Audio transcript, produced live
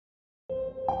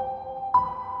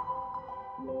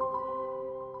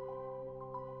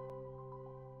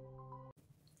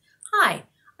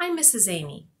Mrs.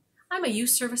 Amy. I'm a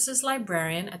Youth Services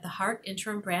Librarian at the Hart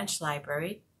Interim Branch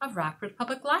Library of Rockford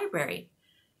Public Library.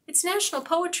 It's National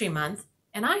Poetry Month,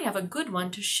 and I have a good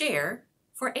one to share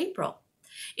for April.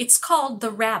 It's called The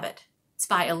Rabbit. It's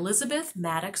by Elizabeth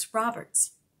Madox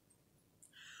Roberts.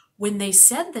 When they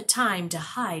said the time to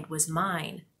hide was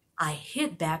mine, I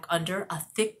hid back under a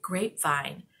thick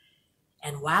grapevine.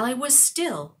 And while I was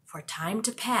still for time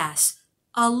to pass,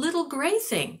 a little gray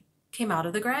thing came out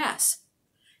of the grass.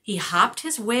 He hopped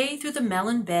his way through the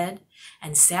melon bed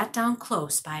and sat down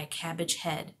close by a cabbage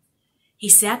head. He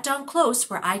sat down close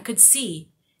where I could see,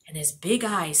 and his big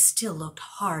eyes still looked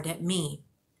hard at me.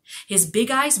 His big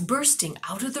eyes bursting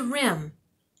out of the rim,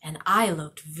 and I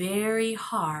looked very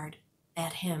hard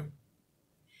at him.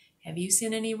 Have you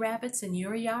seen any rabbits in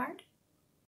your yard?